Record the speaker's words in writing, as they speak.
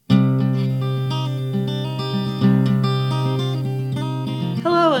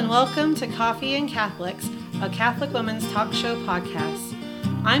Welcome to Coffee and Catholics, a Catholic women's talk show podcast.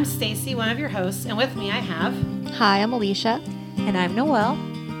 I'm Stacy, one of your hosts, and with me I have... Hi, I'm Alicia. And I'm Noelle.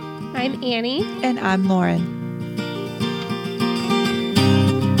 I'm Annie. And I'm Lauren.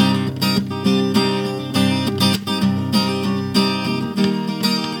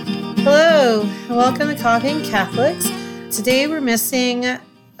 Hello, welcome to Coffee and Catholics. Today we're missing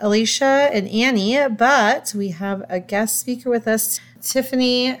Alicia and Annie, but we have a guest speaker with us,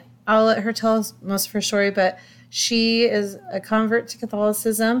 Tiffany. I'll let her tell us most of her story, but she is a convert to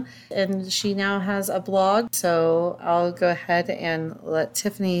Catholicism, and she now has a blog. So I'll go ahead and let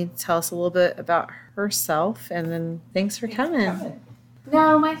Tiffany tell us a little bit about herself, and then thanks for coming.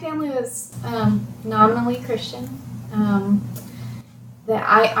 No, my family was nominally Christian. That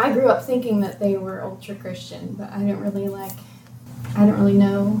I grew up thinking that they were ultra Christian, but I didn't really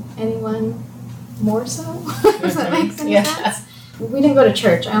know anyone more so. If that makes any sense. We didn't go to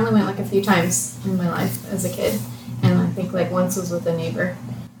church. I only went like a few times in my life as a kid, and I think like once was with a neighbor.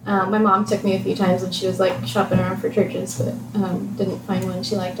 My mom took me a few times when she was like shopping around for churches, but didn't find one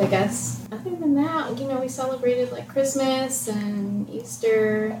she liked, I guess. Other than that, we celebrated like Christmas and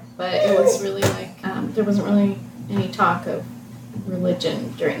Easter, but it was really like there wasn't really any talk of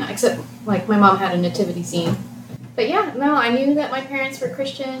religion during that, except like my mom had a nativity scene. But yeah, no, I knew that my parents were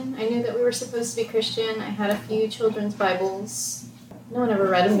Christian. I knew that we were supposed to be Christian. I had a few children's Bibles. No one ever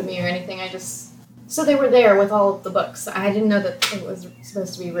read them to me or anything. So they were there with all of the books. I didn't know that it was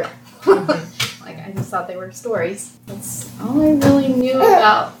supposed to be real. Like, I just thought they were stories. That's all I really knew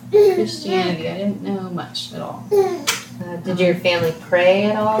about Christianity. I didn't know much at all. Did your family pray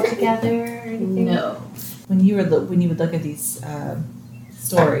at all together or anything? No. When you would look at these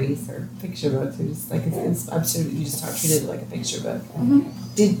stories or picture books, or just like I'm sure you just treated it like a picture book.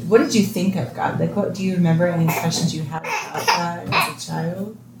 Mm-hmm. What did you think of God? Like, what do you remember? Any impressions you had about that as a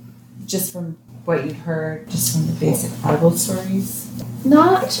child, just from what you'd heard, just from the basic Bible stories?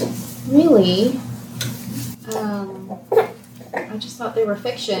 Not really. I just thought they were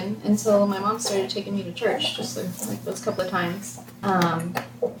fiction until my mom started taking me to church, just like those couple of times.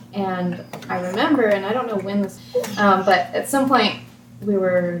 And I remember, and I don't know when this, but at some point we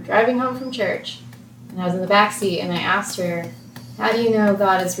were driving home from church, and I was in the back seat, and I asked her, "How do you know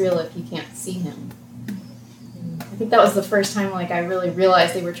God is real if you can't see Him?" I think that was the first time like I really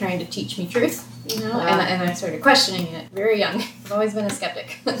realized they were trying to teach me truth, and I started questioning it very young. I've always been a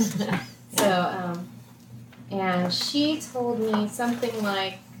skeptic. So, and she told me something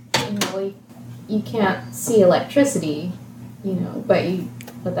like, you can't see electricity,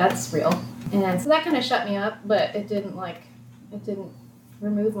 but that's real. And so that kind of shut me up, but it didn't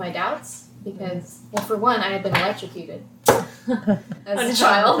remove my doubts because, well, for one, I had been electrocuted as a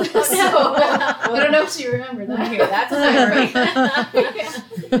child. So I don't know if you remember that. That's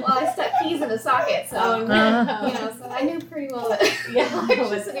Well, I stuck keys in a socket, so so I knew pretty well that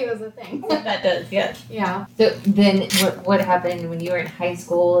electricity was a thing. That does, yeah. Yeah. So then what happened when you were in high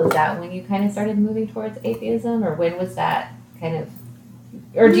school? Is that when you kind of started moving towards atheism, or when was that kind of...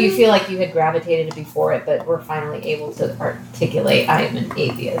 Or do you feel like you had gravitated before it, but were finally able to articulate, I am an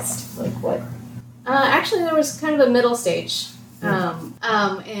atheist? Like what? Actually, there was kind of a middle stage. In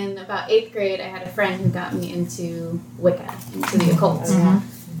about 8th grade, I had a friend who got me into Wicca, into the occult.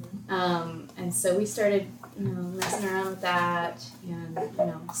 And so we started, messing around with that, and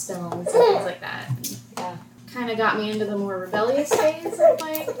spells and things like that. And kind of got me into the more rebellious phase of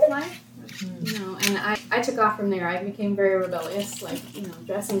my life. And I took off from there. I became very rebellious,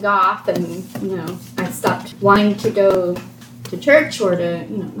 dressing goth, and, I stopped wanting to go to church or to,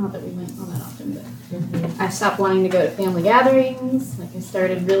 not that we went all that often, but I stopped wanting to go to family gatherings. Like, I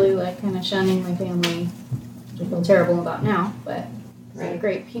started really, kind of shunning my family, which I feel terrible about now, but they're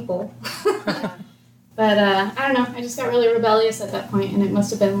great people. But, I don't know, I just got really rebellious at that point, and it must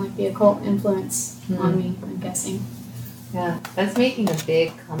have been, the occult influence on me, I'm guessing. Yeah, that's making a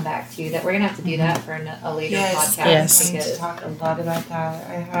big comeback too. That we're gonna have to do that for a later podcast. Yes, I'm going to talk a lot about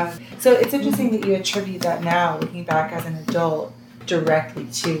that. So it's interesting that you attribute that now, looking back as an adult, directly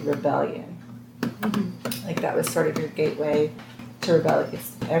to rebellion. Mm-hmm. Like that was sort of your gateway to rebel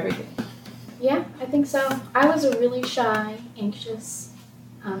against everything. Yeah, I think so. I was a really shy, anxious.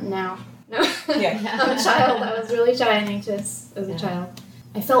 Now, no, I'm a child. I was really shy and anxious as a child.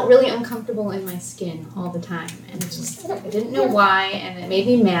 I felt really uncomfortable in my skin all the time, and I didn't know why, and it made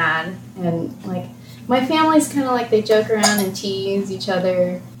me mad, and my family's kind of they joke around and tease each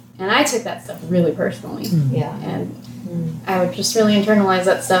other, and I took that stuff really personally, and I would just really internalize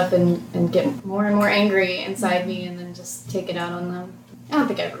that stuff and get more and more angry inside me, and then just take it out on them. I don't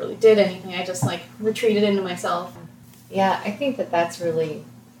think I ever really did anything. I just retreated into myself. Yeah, I think that's really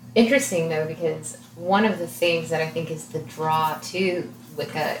interesting though, because one of the things that I think is the draw to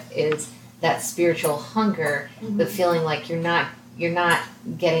Wicca is that spiritual hunger, the feeling like you're not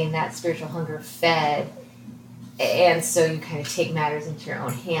getting that spiritual hunger fed, and so you kind of take matters into your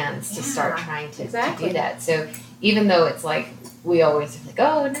own hands to start trying to do that. So even though it's like we always are like,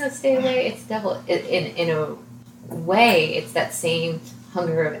 oh no, stay away, it's devil. In a way, it's that same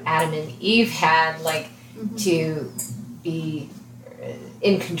hunger of Adam and Eve had, like to be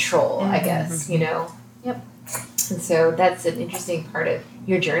in control, I guess, you know. Yep. And so that's an interesting part of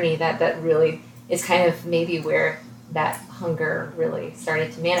your journey that really is kind of maybe where that hunger really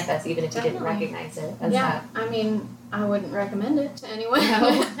started to manifest, even if you didn't recognize it as that. I mean, I wouldn't recommend it to anyone.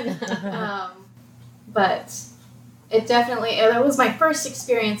 But it definitely, it was my first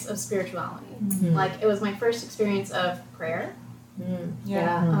experience of spirituality. Like, it was my first experience of prayer.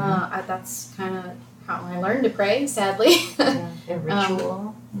 That's kind of how I learned to pray, sadly. And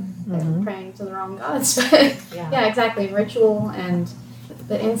ritual. Praying to the wrong gods. But yeah, exactly. Ritual and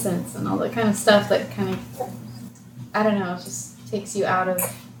the incense and all that kind of stuff that kind of, I don't know, just takes you out of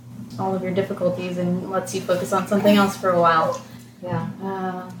all of your difficulties and lets you focus on something else for a while. That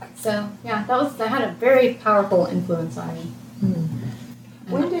had a very powerful influence on me.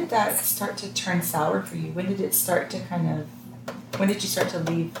 When did that start to turn sour for you? When did it start to when did you start to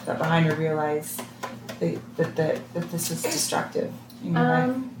leave that behind or realize that this was destructive in your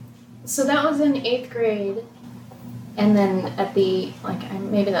life? So that was in 8th grade, and then at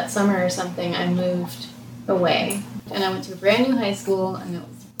maybe that summer or something, I moved away, and I went to a brand new high school, and it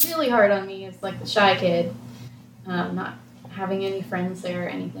was really hard on me as like the shy kid, not having any friends there or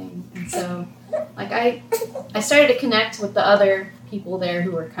anything, and so like I started to connect with the other people there who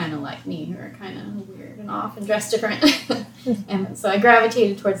were kind of like me, who were kind of weird and off and dressed different, and so I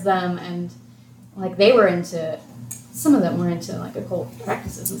gravitated towards them, and like some of them were into like occult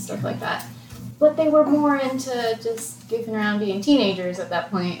practices and stuff like that, but they were more into just goofing around being teenagers at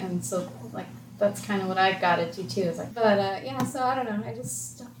that point, and so like that's kind of what I got into too. It's like, so I don't know, I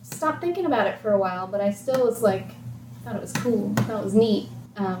just stopped thinking about it for a while, but I still was like, thought it was cool, thought it was neat,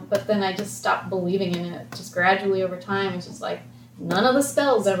 but then I just stopped believing in it, just gradually over time. It's just like, none of the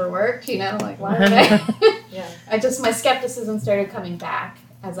spells ever worked, you know, like why would I? My skepticism started coming back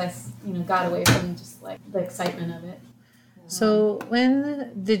as I, got away from just like the excitement of it. So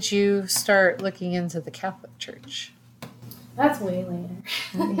when did you start looking into the Catholic Church? That's way later.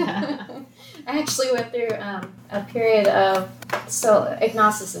 I actually went through a period of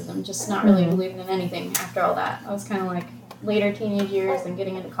agnosticism, just not really believing in anything after all that. I was kind of like later teenage years and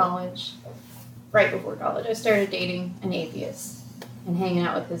getting into college. Right before college, I started dating an atheist and hanging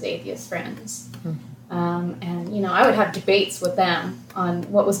out with his atheist friends. And, I would have debates with them on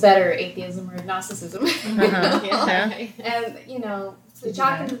what was better, atheism or agnosticism. And,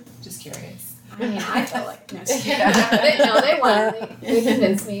 just curious. I mean, I felt like, they won. They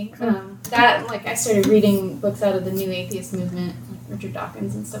convinced me. I started reading books out of the New Atheist movement, like Richard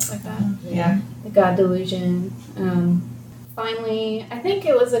Dawkins and stuff like that. The God Delusion. Finally, I think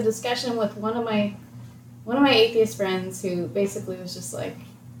it was a discussion with one of my atheist friends who basically was just like,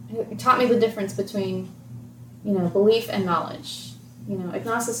 it taught me the difference between, belief and knowledge.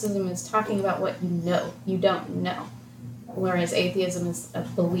 Agnosticism is talking about what you know, you don't know. Whereas atheism is a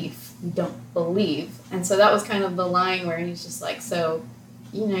belief, you don't believe. And so that was kind of the line where he's just like, so,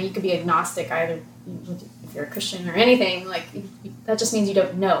 you could be agnostic either if you're a Christian or anything, like, that just means you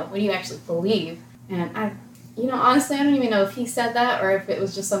don't know. What do you actually believe? And honestly, I don't even know if he said that or if it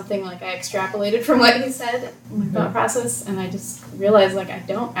was just something like I extrapolated from what he said in my thought process, and I just realized like I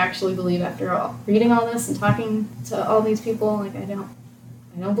don't actually believe after all. Reading all this and talking to all these people, like I don't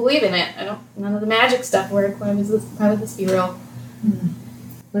believe in it. None of the magic stuff work. Why would this be real?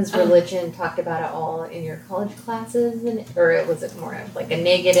 Was religion talked about at all in your college classes, or was it more of like a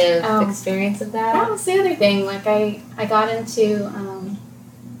negative experience of that? That was the other thing. Like I got into.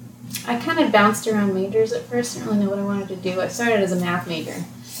 I kind of bounced around majors at first. Didn't really know what I wanted to do. I started as a math major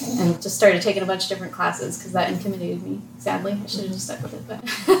and just started taking a bunch of different classes because that intimidated me, sadly. I should have just stuck with it.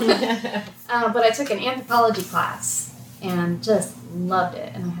 But I took an anthropology class and just loved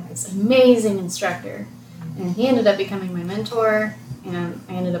it. And I had this amazing instructor. And he ended up becoming my mentor. And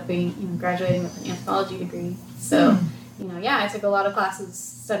I ended up graduating with an anthropology degree. So, I took a lot of classes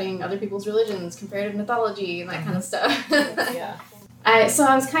studying other people's religions, comparative mythology, and that kind of stuff. So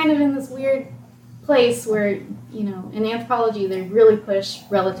I was kind of in this weird place where, in anthropology, they really push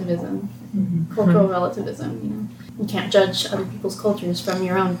relativism, cultural relativism, You can't judge other people's cultures from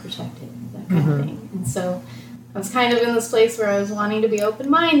your own perspective, that kind of thing. And so I was kind of in this place where I was wanting to be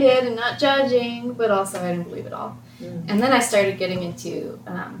open-minded and not judging, but also I didn't believe it all. And then I started getting into,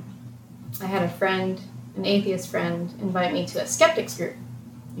 I had a friend, an atheist friend, invite me to a skeptics group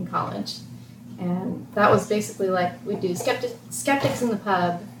in college. And that was basically like, we'd do skeptics in the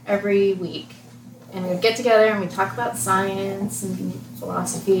pub every week. And we'd get together and we'd talk about science and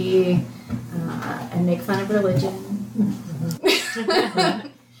philosophy and make fun of religion.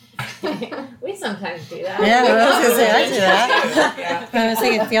 We sometimes do that. Yeah, I was gonna say I do that. I was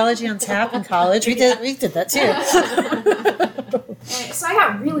thinking theology on tap in college. We did that too. And so I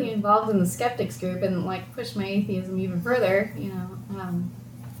got really involved in the skeptics group and like pushed my atheism even further, you know.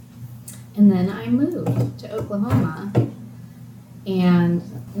 And then I moved to Oklahoma, and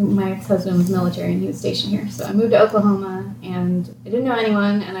my ex-husband was military and he was stationed here. So I moved to Oklahoma, and I didn't know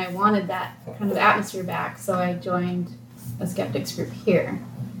anyone, and I wanted that kind of atmosphere back. So I joined a skeptics group here,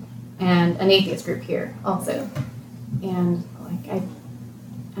 and an atheist group here also. And like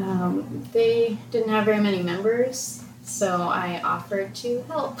they didn't have very many members, so I offered to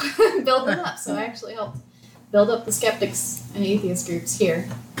help build them up. So I actually helped build up the skeptics and atheist groups here.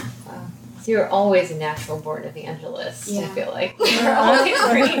 So you're always a natural born evangelist, Yeah. I feel like. You're always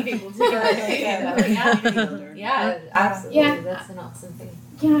bringing people together. Yeah, absolutely. Yeah. That's an awesome thing.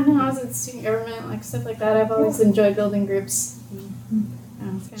 Yeah, no, I was in student government, like stuff like that. I've always enjoyed building groups.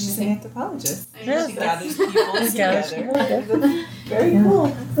 It's kind She's of an anthropologist. I Yeah. She gathers people Gathers together. people. Very Yeah. cool.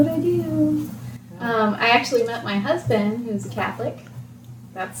 That's what I do. I actually met my husband, who's a Catholic.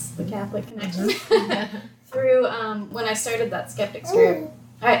 That's the Catholic connection. Through when I started that skeptics group.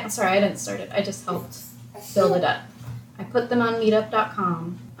 I didn't start it. I just helped build it up. I put them on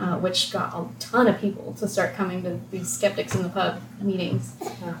meetup.com, which got a ton of people to start coming to these skeptics in the pub meetings.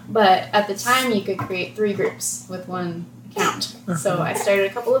 But at the time, you could create 3 groups with one account. So I started a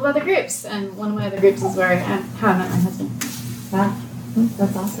couple of other groups, and one of my other groups is where I met my husband. Wow,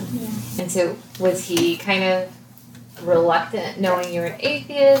 that's awesome. Yeah. And so was he kind of reluctant knowing you were an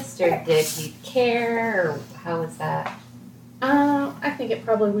atheist, or did he care, or how was that? I think it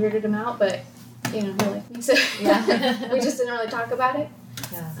probably weirded him out, but he liked me, so Yeah. we just didn't really talk about it.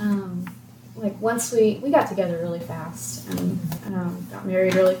 Yeah. Like once we got together really fast and got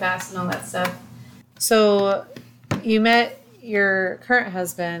married really fast and all that stuff. So you met your current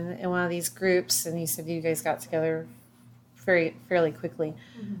husband in one of these groups, and you said you guys got together fairly quickly.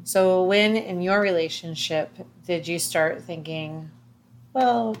 Mm-hmm. So when in your relationship did you start thinking,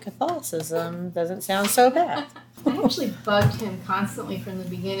 well, Catholicism doesn't sound so bad? I actually bugged him constantly from the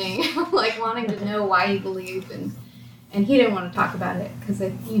beginning, like wanting to know why he believed, and he didn't want to talk about it because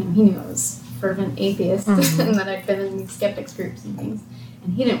he knew I was a fervent atheist and that I'd been in these skeptics groups and things,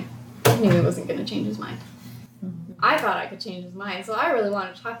 and he knew he wasn't going to change his mind. I thought I could change his mind, so I really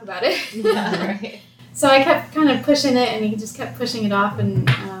wanted to talk about it. Yeah, right. So I kept kind of pushing it, and he just kept pushing it off, and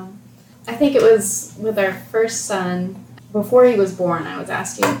I think it was with our first son. Before he was born, I was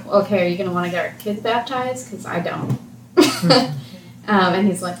asking, okay, are you going to want to get our kids baptized? Because I don't. And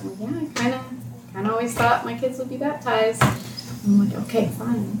he's like, well, yeah, I kind of always thought my kids would be baptized. I'm like, okay,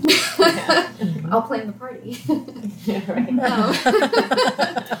 fine. I'll plan the party. Right.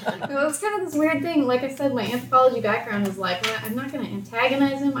 It was kind of this weird thing. Like I said, my anthropology background was like, well, I'm not going to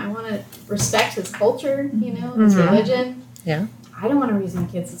antagonize him. I want to respect his culture, his religion. Yeah. I don't want to raise my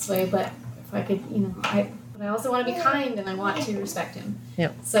kids this way, but if I could, but I also want to be kind and I want to respect him.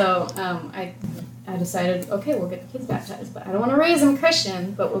 Yep. So I decided, okay, we'll get the kids baptized, but I don't want to raise them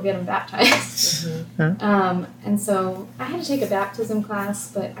Christian, but we'll get them baptized. And so I had to take a baptism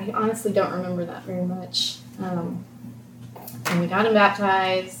class, but I honestly don't remember that very much. And we got him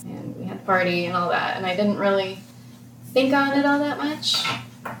baptized, and we had the party and all that, and I didn't really think on it all that much.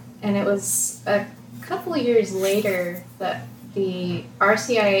 And it was a couple of years later that the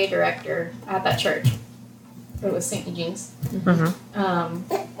RCIA director at that church, it was St. Eugene's,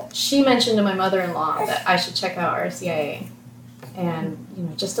 she mentioned to my mother-in-law that I should check out RCIA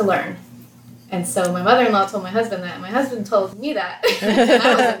and, just to learn. And so my mother-in-law told my husband that, and my husband told me that, and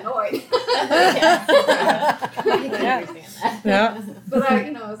I was annoyed. I can understand that. Yeah. But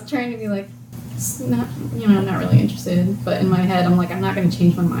I was trying to be like, not, I'm not really interested. But in my head, I'm like, I'm not going to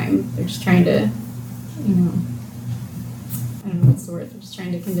change my mind. They're just trying to, I don't know what's the word. They're just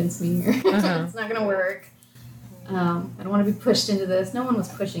trying to convince me, or it's not going to work. I don't want to be pushed into this. No one was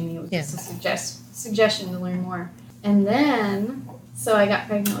pushing me. It was just a suggestion to learn more. And then, so I got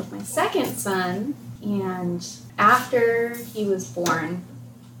pregnant with my second son, and after he was born,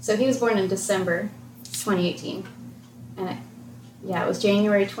 so he was born in December 2018, and it was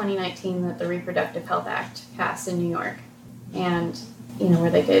January 2019 that the Reproductive Health Act passed in New York, and, where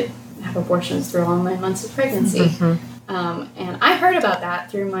they could have abortions through all 9 months of pregnancy. And I heard about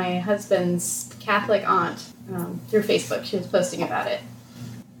that through my husband's Catholic aunt through Facebook. She was posting about it.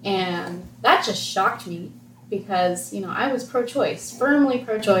 And that just shocked me because, I was pro-choice, firmly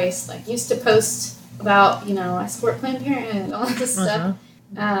pro-choice, like used to post about, I support Planned Parenthood and all this stuff.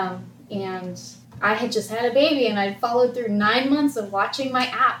 And I had just had a baby and I'd followed through 9 months of watching my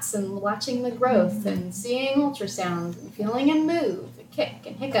apps and watching the growth and seeing ultrasound and feeling him move and kick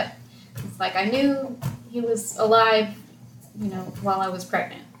and hiccup. It's like I knew he was alive, while I was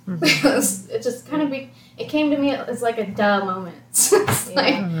pregnant. It just kind of it came to me as like a duh moment. It's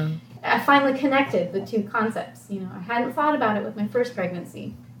like I finally connected the two concepts. I hadn't thought about it with my first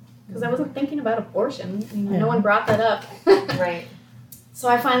pregnancy because I wasn't thinking about abortion. No one brought that up. Right. So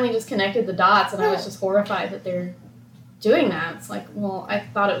I finally just connected the dots, and I was just horrified that they're doing that. It's like, well, I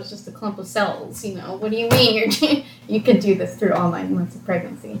thought it was just a clump of cells. What do you mean you can do this through all 9 months of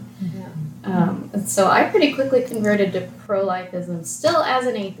pregnancy? And so I pretty quickly converted to pro-lifeism, still as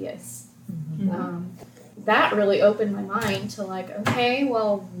an atheist. That really opened my mind to like, okay,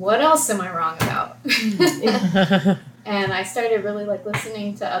 well, what else am I wrong about? And I started really like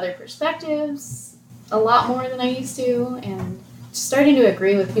listening to other perspectives a lot more than I used to, and starting to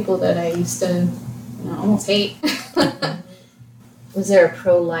agree with people that I used to almost hate. Was there a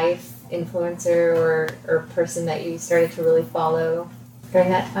pro-life influencer or person that you started to really follow during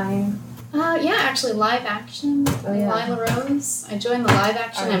that time? Yeah, actually, Live Action. Oh, yeah. Lila Rose. I joined the Live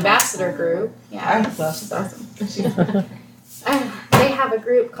Action Ambassador group. Yeah, she's awesome. They have a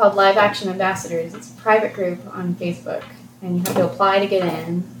group called Live Action Ambassadors. It's a private group on Facebook, and you have to apply to get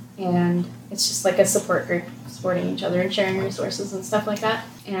in, and it's just like a support group supporting each other and sharing resources and stuff like that.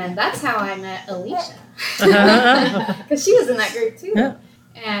 And that's how I met Alicia, because she was in that group too. Yeah.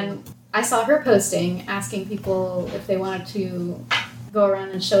 And I saw her posting asking people if they wanted to go around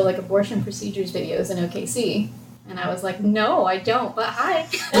and show like abortion procedures videos in OKC. And I was like, no, I don't, but hi.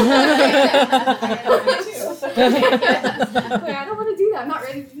 I don't want to do that. I'm not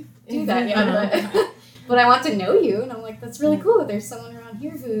ready to do that yet. But I want to know you. And I'm like, that's really cool that there's someone around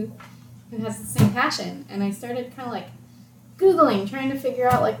here who has the same passion. And I started kind of like Googling, trying to figure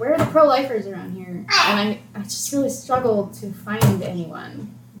out like, where are the pro-lifers around here? And I just really struggled to find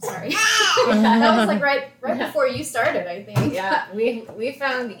anyone. Sorry. That was like right before you started, I think. Yeah, we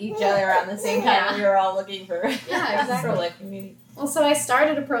found each other around the same time. We were all looking for exactly. pro-life community. Well, so I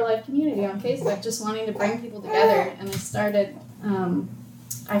started a pro-life community on Facebook, just wanting to bring people together, and I started.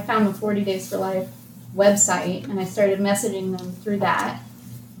 I found the 40 Days for Life website, and I started messaging them through that,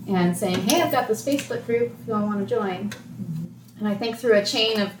 and saying, "Hey, I've got this Facebook group. If you all want to join." And I think through a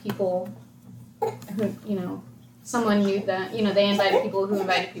chain of people who someone knew that, they invited people who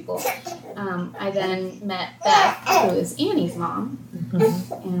invited people. I then met Beth, who is Annie's mom,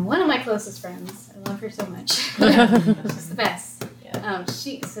 and one of my closest friends. I love her so much. She's the best. Yeah.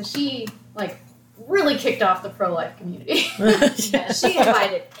 She like really kicked off the pro-life community. She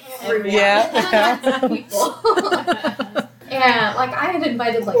invited everyone. People. And like I had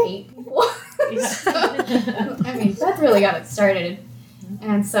invited like 8 people. I mean, Beth really got it started.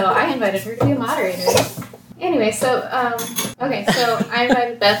 And so I invited her to be a moderator. Anyway, so I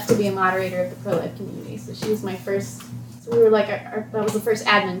invited Beth to be a moderator of the pro-life community. So she was my first. So we were like, that was the first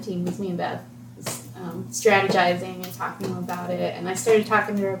admin team. Was me and Beth, strategizing and talking about it. And I started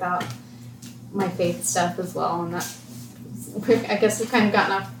talking to her about my faith stuff as well. And that, I guess we've kind of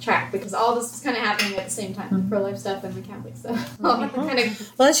gotten off track because all this was kind of happening at the same time: the pro-life stuff and the Catholic stuff. Well,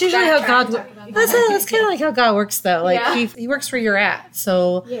 that's usually how God. That's kind of like how God works, though. Like he works where you're at.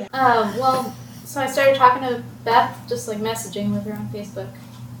 So So I started talking to Beth, just like messaging with her on Facebook.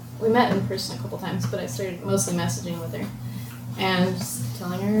 We met in person a couple times, but I started mostly messaging with her and just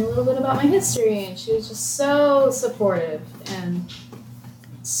telling her a little bit about my history, and she was just so supportive and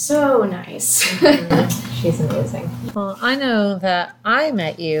so nice. She's amazing. Well, I know that I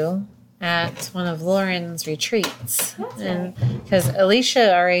met you at one of Lauren's retreats, and because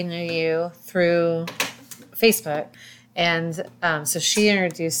Alicia already knew you through Facebook. And so she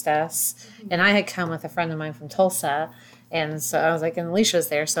introduced us, and I had come with a friend of mine from Tulsa, and so I was like, and Alicia was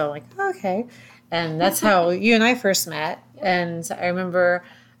there, so I'm like, oh, okay. And that's how you and I first met. And I remember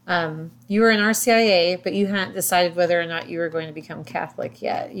you were in RCIA, but you hadn't decided whether or not you were going to become Catholic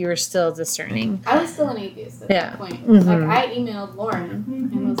yet. You were still discerning. I was still an atheist at that point. Mm-hmm. Like I emailed Lauren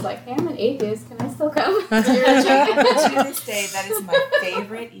and was like, "Hey, I'm an atheist. Can I still come?" To this day, that is my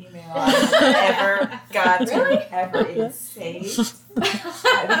favorite email I've ever gotten. Ever is saved.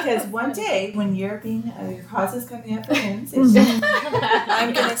 Because one day when your cause is coming up for initiation,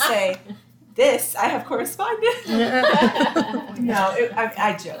 I'm gonna say, "This I have corresponded." No,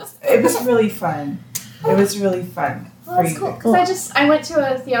 I joked. It was really fun. It was really fun. Well, that's cool. Because I went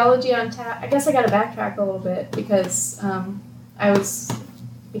to a theology on tap. I guess I got to backtrack a little bit because I was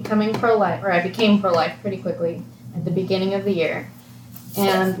becoming pro-life, or I became pro-life pretty quickly at the beginning of the year.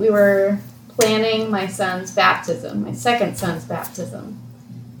 And we were planning my son's baptism, my second son's baptism.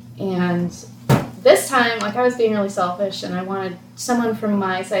 And this time, like, I was being really selfish, and I wanted someone from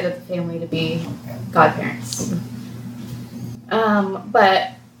my side of the family to be godparents.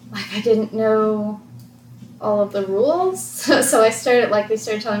 But, like, I didn't know all of the rules. So I started, like, they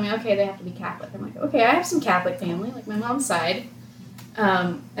started telling me, okay, they have to be Catholic. I'm like, okay, I have some Catholic family, like my mom's side.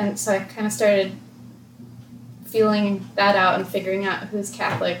 And so I kind of started feeling that out and figuring out who's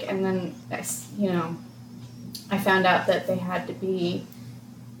Catholic. And then, I found out that they had to be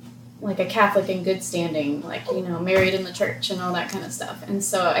like a Catholic in good standing, like, married in the church and all that kind of stuff. And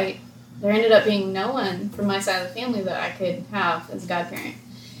so there ended up being no one from my side of the family that I could have as a godparent.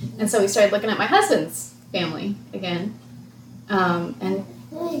 And so we started looking at my husband's family again. And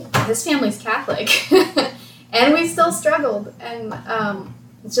his family's Catholic. And we still struggled. And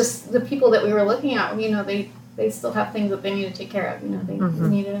it's just the people that we were looking at, they still have things that they need to take care of. They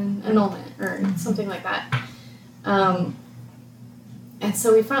needed an annulment or something like that. And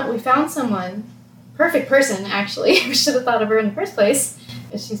so we found someone, perfect person actually. We should have thought of her in the first place.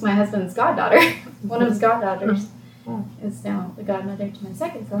 She's my husband's goddaughter. One of his goddaughters is now the godmother to my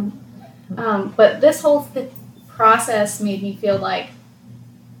second son. But this whole process made me feel like,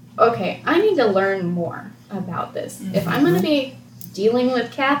 okay, I need to learn more about this. If I'm going to be dealing with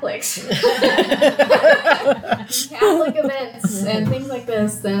Catholics, Catholic events and things like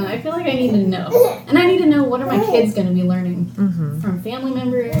this, then I feel like I need to know. And I need to know, what are my kids going to be learning from family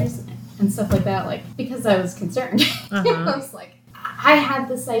members and stuff like that, like, because I was concerned. I was like, I had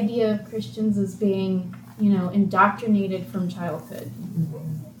this idea of Christians as being, indoctrinated from childhood.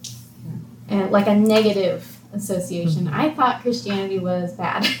 And like a negative association. I thought Christianity was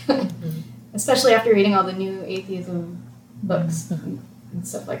bad. Especially after reading all the new atheism books and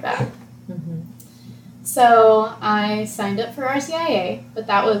stuff like that. So I signed up for RCIA, but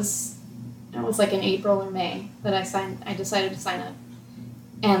that was like in April or May that I decided to sign up.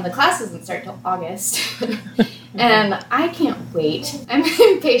 And the class doesn't start till August. And I can't wait. I'm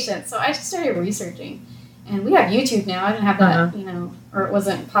impatient. So I just started researching. And we have YouTube now. I didn't have that, or it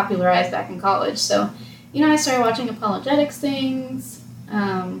wasn't popularized back in college. So, I started watching apologetics things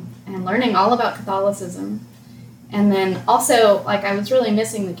and learning all about Catholicism. And then also, like, I was really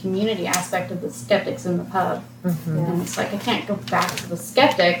missing the community aspect of the skeptics in the pub. And it's like, I can't go back to the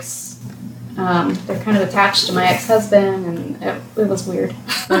skeptics. They're kind of attached to my ex-husband, and it was weird.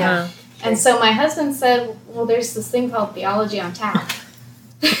 And so my husband said, well, there's this thing called Theology on Tap.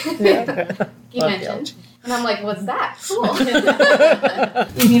 He mentioned. And I'm like, what's that? Cool.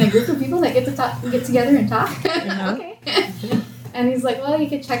 You mean a group of people that get together and talk? Okay. And he's like, well, you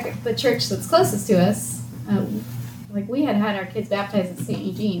could check the church that's closest to us. Like, we had our kids baptized at St.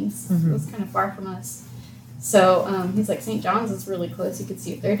 Eugene's. It was kind of far from us. So he's like, St. John's is really close. You could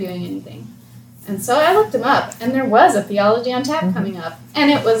see if they're doing anything. And so I looked him up, and there was a Theology on Tap coming up.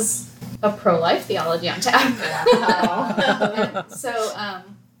 And it was a pro-life Theology on Tap. Wow. So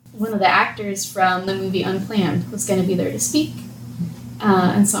one of the actors from the movie Unplanned was going to be there to speak.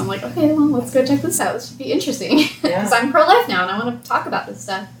 And so I'm like, okay, well, let's go check this out. This should be interesting. Because I'm pro-life now, and I want to talk about this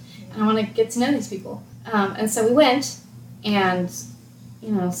stuff. And I want to get to know these people. And so we went and,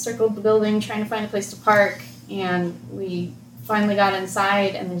 circled the building, trying to find a place to park. And we finally got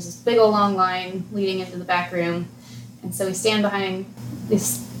inside, and there's this big old long line leading into the back room. And so we stand behind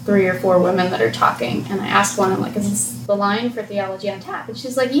these 3 or 4 women that are talking. And I asked one, I'm like, is this the line for Theology on Tap? And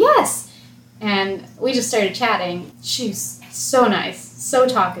she's like, yes. And we just started chatting. She's so nice, so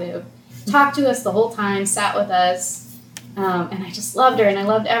talkative. Talked to us the whole time, sat with us. And I just loved her, and I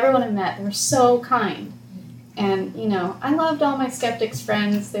loved everyone I met. They were so kind. And, I loved all my skeptics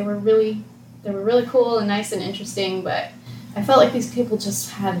friends. They were really cool and nice and interesting, but I felt like these people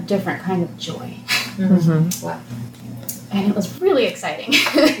just had a different kind of joy. Wow. And it was really exciting.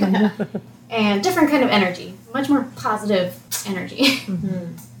 And different kind of energy, much more positive energy.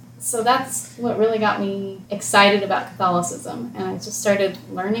 So that's what really got me excited about Catholicism. And I just started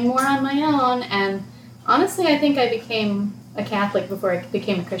learning more on my own. And honestly, I think I became a Catholic before I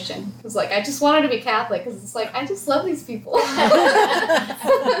became a Christian. It was like, I just wanted to be Catholic because it's like, I just love these people.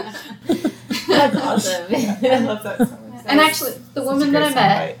 That's awesome. I love that so much. And actually, the woman that I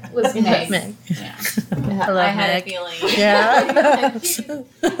met was Meg. Yeah. I had a feeling. Yeah. She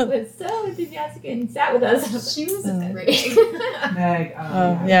was so enthusiastic and sat with us. She was great. Meg,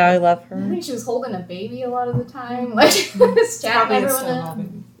 yeah, I love I her. think she was holding a baby a lot of the time. Like, she was chatting Probably a everyone small up.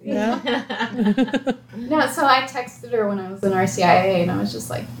 baby. Yeah. No, so I texted her when I was in RCIA, and I was just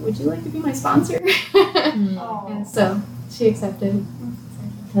like, "Would you like to be my sponsor?" And so she accepted.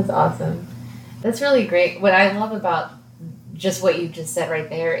 That's awesome. That's really great. What I love about just what you just said right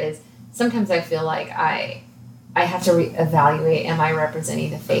there is sometimes I feel like I have to evaluate, am I representing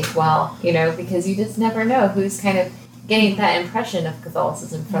the faith well? Because you just never know who's kind of getting that impression of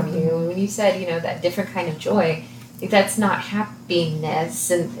Catholicism from you. And when you said, that different kind of joy, that's not happiness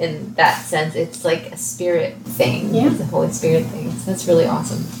in that sense. It's like a spirit thing. Yeah. It's a Holy Spirit thing. So that's really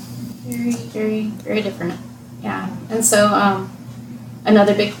awesome. Very, very, very different. Yeah. And so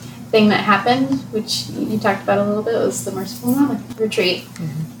another big thing that happened, which you talked about a little bit, was the Merciful Mama retreat.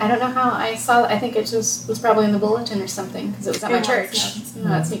 I don't know how I saw it. I think it just was probably in the bulletin or something because it was at my church.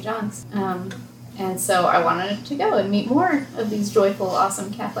 At St. John's. And so I wanted to go and meet more of these joyful,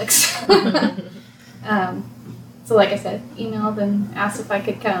 awesome Catholics. So like I said, emailed and asked if I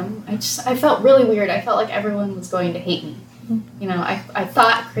could come. I felt really weird. I felt like everyone was going to hate me. I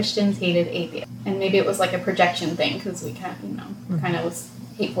thought Christians hated atheists. And maybe it was like a projection thing because we kind of was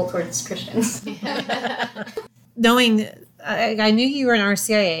hateful towards Christians. Knowing, I knew you were in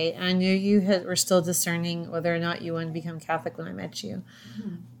RCIA, and I knew you were still discerning whether or not you wanted to become Catholic when I met you.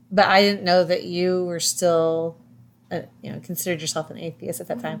 But I didn't know that you were still, considered yourself an atheist at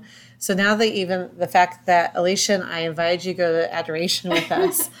that time. So now that even the fact that Alicia and I invited you to go to adoration with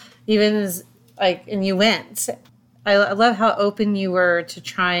us, even as and you went, I love how open you were to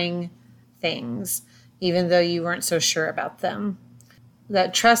trying things, even though you weren't so sure about them.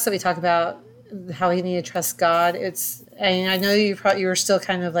 That trust that we talk about, how we need to trust God. I know you were still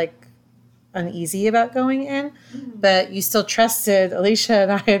kind of uneasy about going in, but you still trusted Alicia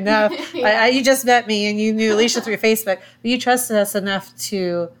and I enough. You just met me and you knew Alicia through Facebook, but you trusted us enough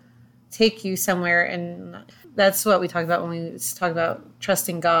to take you somewhere. And that's what we talk about when we talk about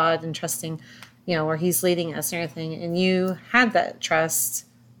trusting God and trusting, where He's leading us and everything. And you had that trust.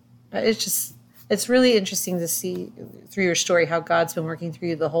 It's really interesting to see through your story how God's been working through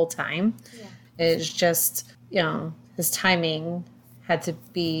you the whole time. Yeah. It's just, His timing had to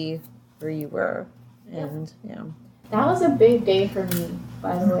be where you were. And, That was a big day for me,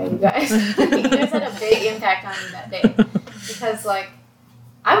 by the way, you guys. You guys had a big impact on me that day. Because,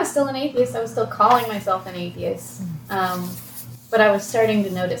 I was still an atheist. I was still calling myself an atheist. But I was starting to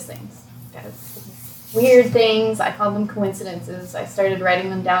notice things. Weird things. I called them coincidences. I started writing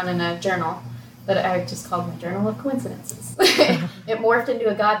them down in a journal that I just called my Journal of Coincidences. It morphed into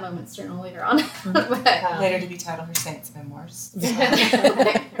a God Moments journal later on. Later to be titled her Saints Memoirs.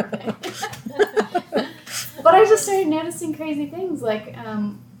 But I just started noticing crazy things.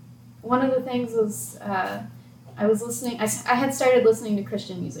 One of the things was I was listening. I had started listening to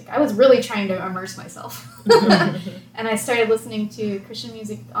Christian music. I was really trying to immerse myself. And I started listening to Christian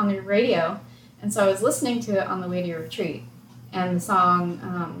music on the radio. And so I was listening to it on the way to your retreat. And the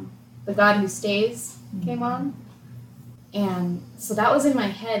song... The God Who Stays came on, and so that was in my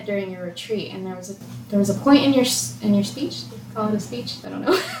head during your retreat. And there was a point in your speech. Call it a speech. I don't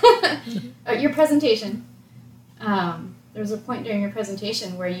know. Your presentation. There was a point during your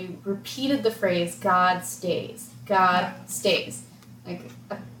presentation where you repeated the phrase "God stays." God stays,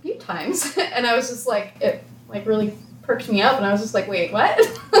 a few times, and I was just it really perked me up, and I was just wait, what?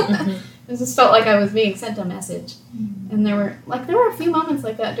 It just felt like I was being sent a message. And there were a few moments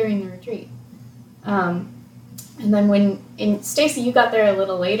like that during the retreat. And then Stacy, you got there a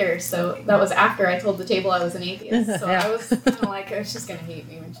little later, so that was after I told the table I was an atheist. So I was kind of oh, she's going to hate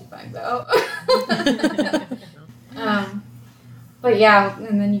me when she finds out. But yeah,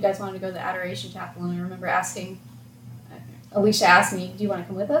 and then you guys wanted to go to the Adoration Chapel, and I remember Alicia asked me, do you want to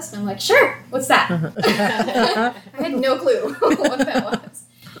come with us? And I'm like, sure, what's that? I had no clue what that was.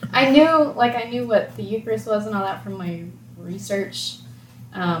 I knew what the Eucharist was and all that from my research.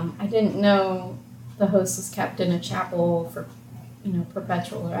 I didn't know the host was kept in a chapel for,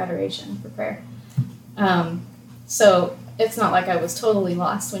 perpetual or adoration for prayer. So it's not like I was totally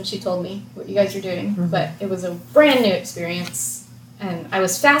lost when she told me what you guys are doing, but it was a brand new experience, and I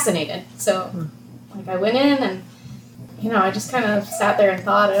was fascinated. So, I went in and, I just kind of sat there and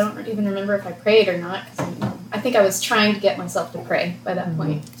thought. I don't even remember if I prayed or not, because I think I was trying to get myself to pray by that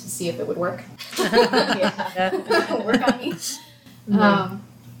point to see if it would work. Work on me.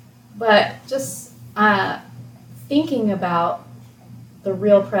 But just thinking about the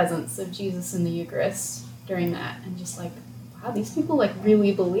real presence of Jesus in the Eucharist during that, and just wow, these people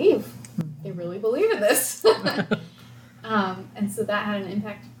really believe. They really believe in this. And so that had an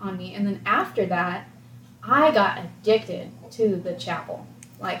impact on me. And then after that, I got addicted to the chapel.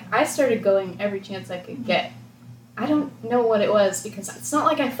 I started going every chance I could get. I don't know what it was, because it's not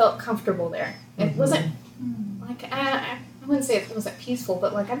like I felt comfortable there. It wasn't like, I wouldn't say it wasn't peaceful,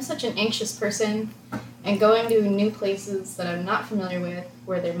 but like, I'm such an anxious person, and going to new places that I'm not familiar with,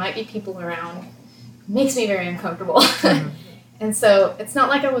 where there might be people around, makes me very uncomfortable. And so it's not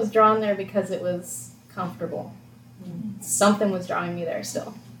like I was drawn there because it was comfortable. Something was drawing me there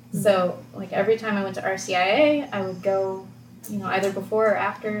still. So like, every time I went to RCIA, I would go, either before or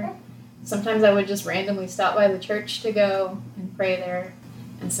after. Sometimes I would just randomly stop by the church to go and pray there.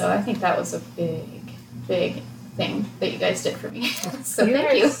 And so I think that was a big, big thing that you guys did for me. So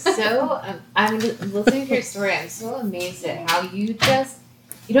thank you. I'm listening to your story. I'm so amazed at how you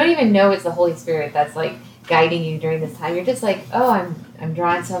don't even know it's the Holy Spirit that's like guiding you during this time. You're just like, oh, I'm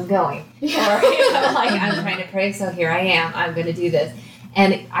drawn, so I'm going. Yeah. Or, like, I'm trying to pray, so here I am. I'm going to do this.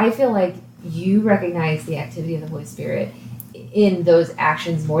 And I feel like you recognize the activity of the Holy Spirit in those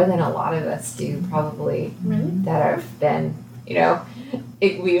actions more than a lot of us do, probably. Really? That have been,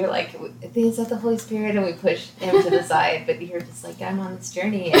 we were like, is that the Holy Spirit? And we pushed him to the side. But you're just like, I'm on this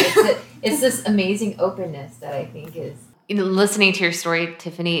journey. And it's this amazing openness that I think is, listening to your story,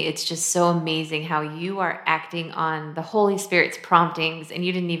 Tiffany, it's just so amazing how you are acting on the Holy Spirit's promptings, and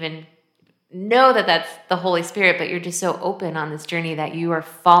you didn't even know that that's the Holy Spirit, but you're just so open on this journey that you are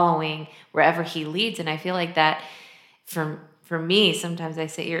following wherever he leads. And I feel like that for me, sometimes I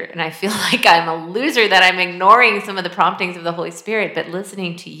sit here and I feel like I'm a loser, that I'm ignoring some of the promptings of the Holy Spirit, but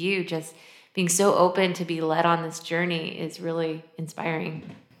listening to you, just being so open to be led on this journey, is really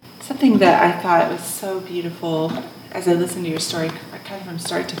inspiring. Something that I thought was so beautiful as I listened to your story, kind of from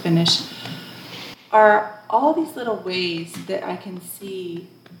start to finish, are all these little ways that I can see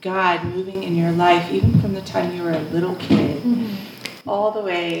God moving in your life, even from the time you were a little kid, all the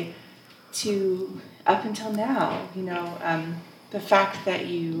way to up until now. The fact that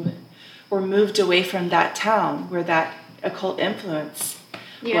you were moved away from that town where that occult influence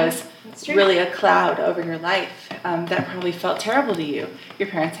was really a cloud over your life, that probably felt terrible to you. Your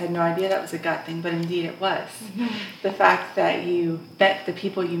parents had no idea that was a God thing, but indeed it was. The fact that you met the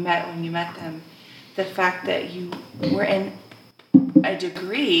people you met when you met them, the fact that you were in a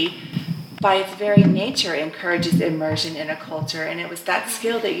degree, by its very nature, encourages immersion in a culture, and it was that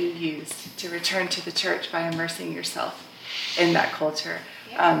skill that you used to return to the church by immersing yourself in that culture,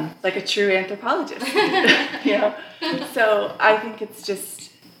 like a true anthropologist. So I think it's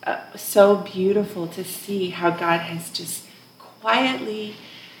just so beautiful to see how God has just quietly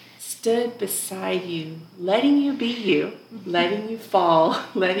stood beside you, letting you be you, letting you fall,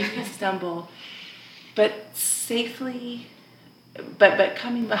 letting you stumble, but safely, but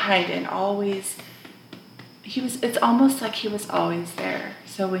coming behind, and always, it's almost like he was always there.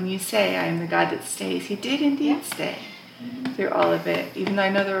 So when you say, I am the God that stays, he did indeed stay through all of it, even though I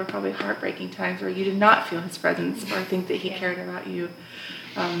know there were probably heartbreaking times where you did not feel his presence or think that he cared about you.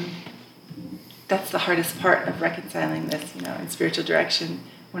 That's the hardest part of reconciling this, in spiritual direction.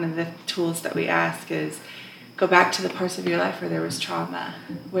 One of the tools that we ask is, go back to the parts of your life where there was trauma.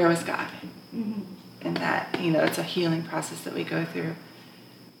 Where was God? And that, it's a healing process that we go through.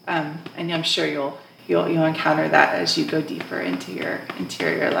 And I'm sure you'll encounter that as you go deeper into your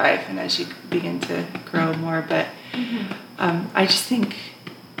interior life and as you begin to grow more. But I just think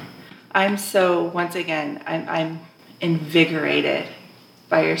once again, I'm invigorated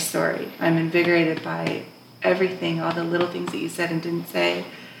by your story. I'm invigorated by everything, all the little things that you said and didn't say,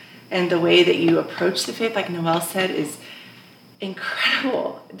 and the way that you approach the faith, like Noelle said, is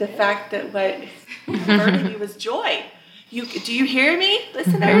incredible. The fact that what converted you was joy. Do you hear me,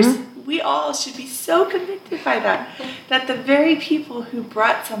 listeners? We all should be so convicted by that the very people who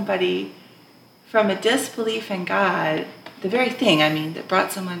brought somebody from a disbelief in God, the very thing, that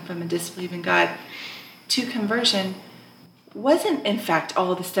brought someone from a disbelief in God to conversion, wasn't in fact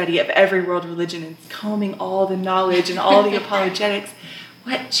all the study of every world religion and combing all the knowledge and all the apologetics.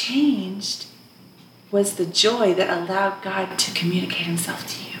 What changed was the joy that allowed God to communicate himself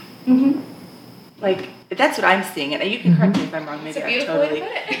to you. Like, that's what I'm seeing. And you can correct me if I'm wrong. Maybe I totally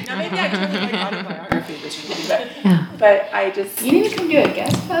like autobiography this really, but I just... You need to come do a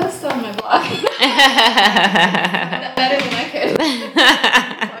guest post on my blog. Better than I could.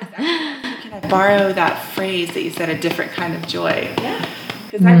 Can I borrow that phrase that you said, a different kind of joy? Yeah.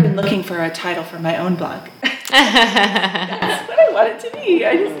 Because I've been looking for a title for my own blog. That's what I want it to be.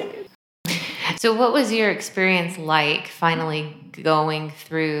 I just think So what was your experience like finally going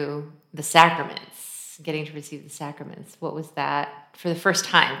through the sacraments, getting to receive the sacraments? What was that for the first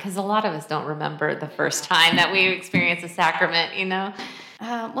time? Because a lot of us don't remember the first time that we experienced a sacrament,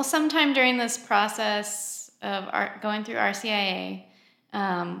 Well, sometime during this process of going through RCIA,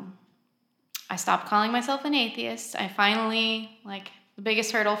 I stopped calling myself an atheist. I finally, the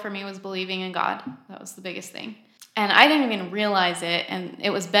biggest hurdle for me was believing in God. That was the biggest thing. And I didn't even realize it, and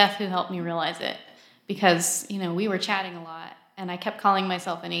it was Beth who helped me realize it because, we were chatting a lot, and I kept calling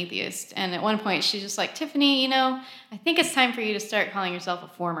myself an atheist. And at one point, she's just like, Tiffany, I think it's time for you to start calling yourself a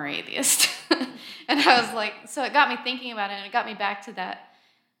former atheist. And I was like, so it got me thinking about it, and it got me back to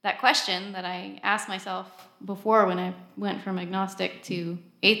that question that I asked myself before when I went from agnostic to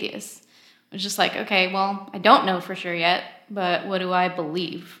atheist. It was just like, okay, well, I don't know for sure yet, but what do I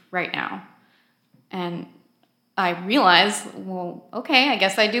believe right now? And I realized, well, okay, I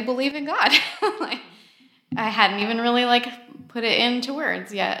guess I do believe in God. I hadn't even really put it into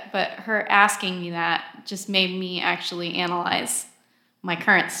words yet, but her asking me that just made me actually analyze my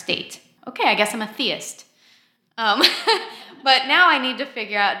current state. Okay, I guess I'm a theist. But now I need to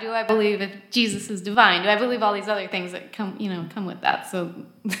figure out, do I believe if Jesus is divine? Do I believe all these other things that come with that? So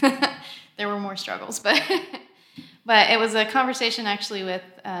there were more struggles, but it was a conversation actually with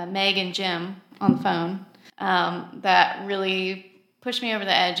Meg and Jim on the phone that really pushed me over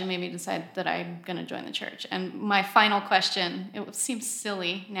the edge and made me decide that I'm going to join the church. And my final question, it seems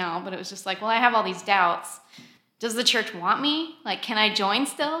silly now, but it was just like, well, I have all these doubts. Does the church want me? Can I join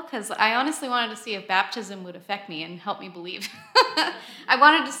still? Because I honestly wanted to see if baptism would affect me and help me believe. I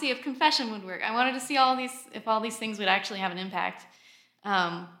wanted to see if confession would work. I wanted to see if all these things would actually have an impact.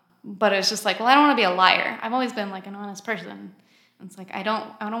 But it was just like, well, I don't want to be a liar. I've always been an honest person. And it's like, I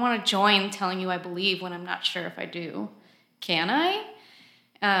don't want to join telling you I believe when I'm not sure if I do. Can I?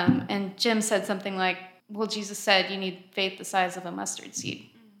 And Jim said something like, well, Jesus said you need faith the size of a mustard seed.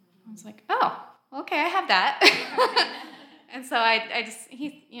 I was like, oh, okay, I have that. And so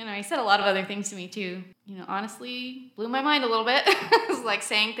he said a lot of other things to me too. Honestly blew my mind a little bit. It was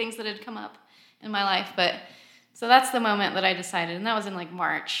saying things that had come up in my life. But so that's the moment that I decided, and that was in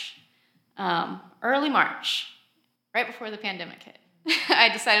March, early March, right before the pandemic hit. I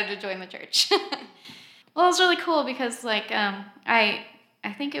decided to join the church. Well, it was really cool because I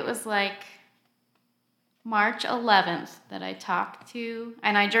think it was March 11th that I talked to,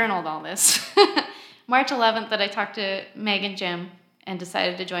 and I journaled all this. March 11th that I talked to Meg and Jim and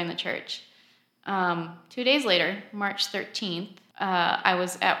decided to join the church. 2 days later, March 13th, I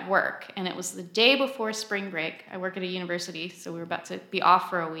was at work, and it was the day before spring break. I work at a university, so we were about to be off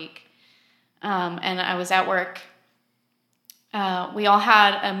for a week. And I was at work. We all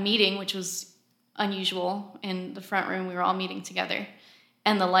had a meeting, which was unusual. In the front room, we were all meeting together,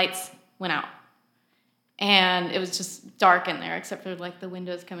 and the lights went out. And it was just dark in there, except for the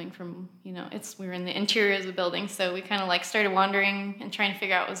windows coming from, we were in the interior of the building, so we kind of started wandering and trying to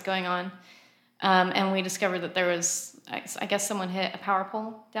figure out what was going on. And we discovered that there was, I guess someone hit a power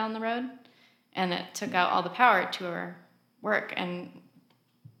pole down the road, and it took out all the power to our work, and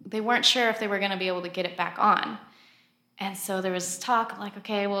they weren't sure if they were going to be able to get it back on. And so there was talk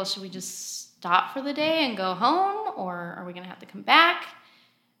okay, well, should we just stop for the day and go home, or are we going to have to come back?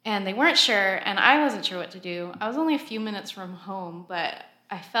 And they weren't sure, and I wasn't sure what to do. I was only a few minutes from home, but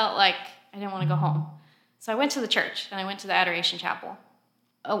I felt like I didn't want to go home. So I went to the church, and I went to the Adoration Chapel.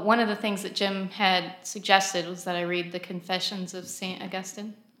 One of the things that Jim had suggested was that I read the Confessions of St.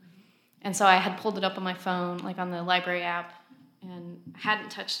 Augustine. And so I had pulled it up on my phone, on the library app, and hadn't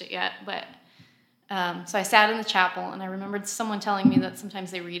touched it yet. But so I sat in the chapel, and I remembered someone telling me that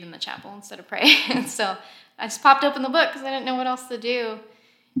sometimes they read in the chapel instead of pray. And so I just popped open the book because I didn't know what else to do.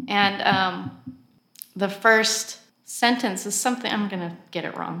 And the first sentence is something, I'm going to get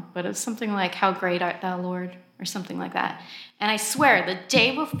it wrong, but it's something like, how great art thou, Lord, or something like that. And I swear, the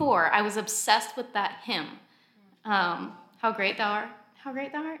day before, I was obsessed with that hymn. How great thou art. How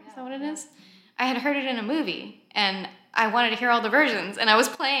great thou art? Is that what it is? I had heard it in a movie, and I wanted to hear all the versions, and I was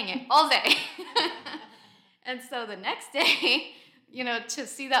playing it all day. And so the next day, to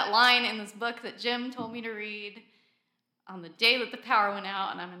see that line in this book that Jim told me to read, on the day that the power went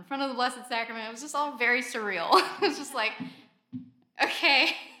out and I'm in front of the Blessed Sacrament, it was just all very surreal. It was just okay,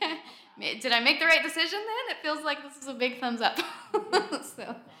 did I make the right decision then? It feels like this is a big thumbs up.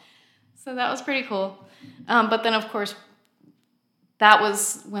 So that was pretty cool. But then, of course, that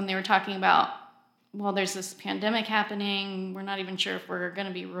was when they were talking about, well, there's this pandemic happening. We're not even sure if we're going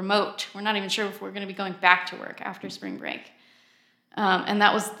to be remote. We're not even sure if we're going to be going back to work after spring break. And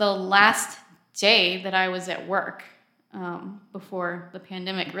that was the last day that I was at work. Before the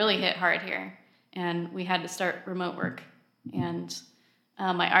pandemic really hit hard here, and we had to start remote work. And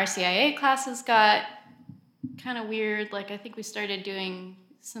my RCIA classes got kind of weird. I think we started doing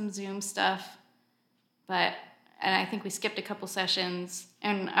some Zoom stuff, and I think we skipped a couple sessions.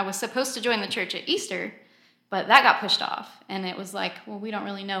 And I was supposed to join the church at Easter, but that got pushed off. And it was well, we don't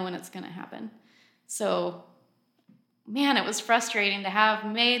really know when it's going to happen. So, man, it was frustrating to have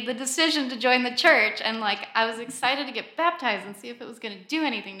made the decision to join the church, and like I was excited to get baptized and see if it was going to do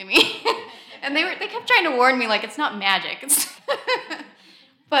anything to me. And they kept trying to warn me like it's not magic.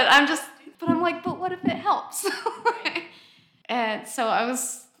 But I'm like, but what if it helps? And so it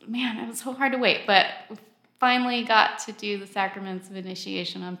was so hard to wait, but we finally got to do the sacraments of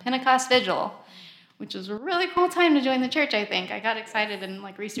initiation on Pentecost Vigil, which was a really cool time to join the church, I think. I got excited and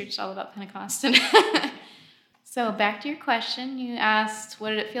like researched all about Pentecost. So back to your question, you asked, what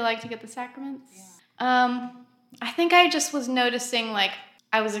did it feel like to get the sacraments? Yeah. I think I just was noticing, like,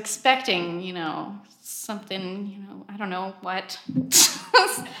 I was expecting, something, I don't know what,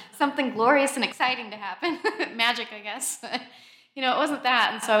 something glorious and exciting to happen. Magic, I guess. It wasn't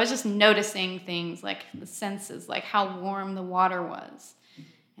that. And so I was just noticing things like the senses, like how warm the water was.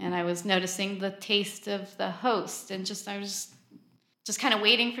 And I was noticing the taste of the host, and I was just kind of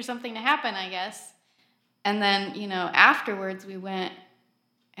waiting for something to happen, I guess. And then, afterwards we went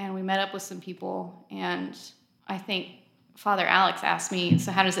and we met up with some people, and I think Father Alex asked me,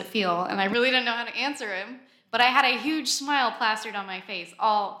 so how does it feel? And I really didn't know how to answer him, but I had a huge smile plastered on my face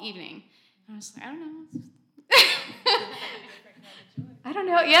all evening. And I was like, I don't know. I don't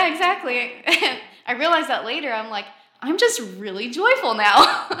know. Yeah, exactly. I realized that later. I'm like, I'm just really joyful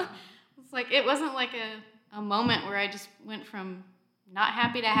now. It's like, it wasn't like a moment where I just went from not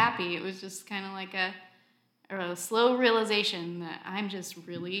happy to happy. It was just kind of like a slow realization that I'm just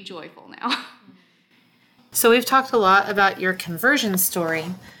really joyful now. So we've talked a lot about your conversion story,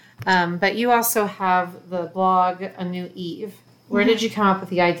 but you also have the blog, A New Eve. Where did you come up with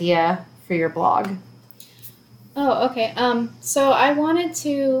the idea for your blog? Oh, okay. So I wanted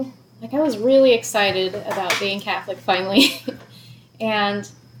to, I was really excited about being Catholic finally,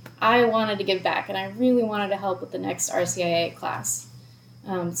 and I wanted to give back, and I really wanted to help with the next RCIA class.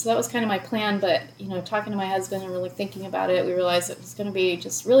 So that was kind of my plan, but, talking to my husband and really thinking about it, we realized it was going to be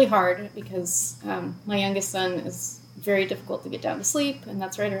just really hard because my youngest son is very difficult to get down to sleep, and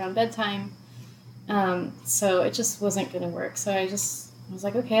that's right around bedtime. So it just wasn't going to work. So I was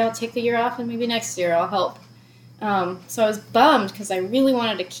like, okay, I'll take the year off, and maybe next year I'll help. So I was bummed because I really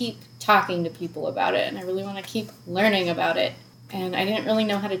wanted to keep talking to people about it, and I really want to keep learning about it. And I didn't really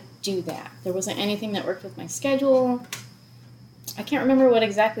know how to do that. There wasn't anything that worked with my schedule. I can't remember what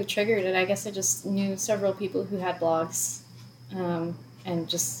exactly triggered it. I guess I just knew several people who had blogs. And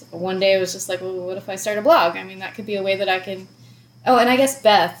just one day I was just like, well, what if I start a blog? I mean, that could be a way that I can... Oh, and I guess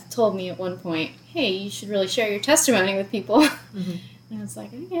Beth told me at one point, hey, you should really share your testimony with people. Mm-hmm. And I was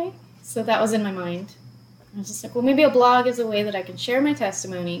like, okay. So that was in my mind. I was just like, well, maybe a blog is a way that I can share my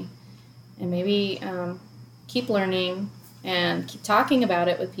testimony and maybe keep learning and keep talking about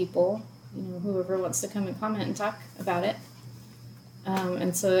it with people, whoever wants to come and comment and talk about it.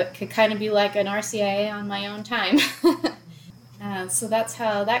 And so it could kind of be like an RCIA on my own time. So that's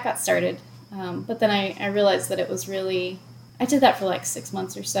how that got started. But then I realized that it was really, I did that for like 6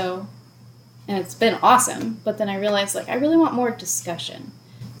 months or so, and it's been awesome. But then I realized, I really want more discussion.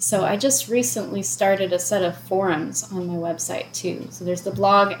 So I just recently started a set of forums on my website too. So there's the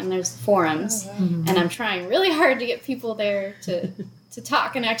blog and there's the forums. Oh, wow. Mm-hmm. And I'm trying really hard to get people there to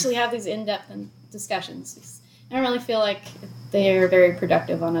talk and actually have these in-depth discussions. I don't really feel like they're very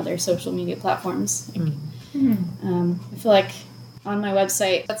productive on other social media platforms. I feel like on my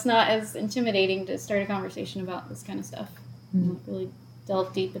website, that's not as intimidating to start a conversation about this kind of stuff. Really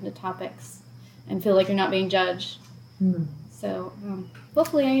delve deep into topics and feel like you're not being judged. So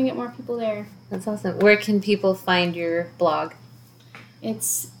hopefully I can get more people there. That's awesome. Where can people find your blog?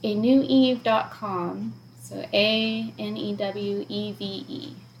 It's anewyeve.com. So ANEWEVE.com.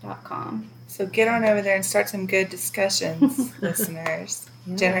 So get on over there and start some good discussions, listeners.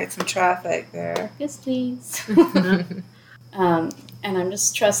 Yeah. Generate some traffic there. Yes, please. And I'm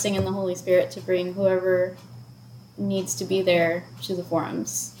just trusting in the Holy Spirit to bring whoever needs to be there to the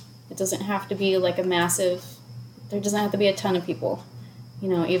forums. It doesn't have to be like a massive... There doesn't have to be a ton of people.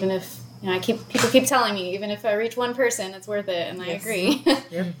 Even if... people keep telling me, even if I reach one person, it's worth it, and yes. I agree.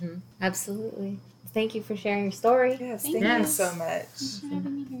 Mm-hmm. Absolutely. Thank you for sharing your story. Yes, thank you so much. Thanks for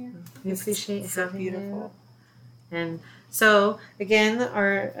having me here. We appreciate having beautiful. You. And so, again,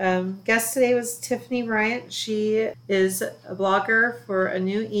 our guest today was Tiffany Bryant. She is a blogger for A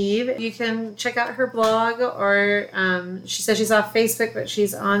New Eve. You can check out her blog, or she says she's off Facebook, but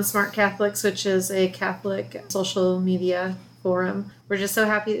she's on Smart Catholics, which is a Catholic social media forum. We're just so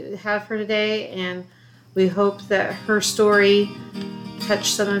happy to have her today, and we hope that her story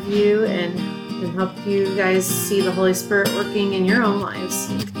touched some of you and help you guys see the Holy Spirit working in your own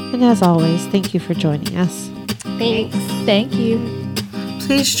lives. And as always, thank you for joining us. Thanks. Thank you.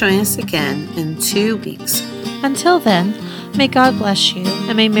 Please join us again in 2 weeks. Until then, may God bless you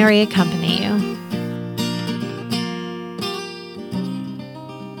and may Mary accompany you.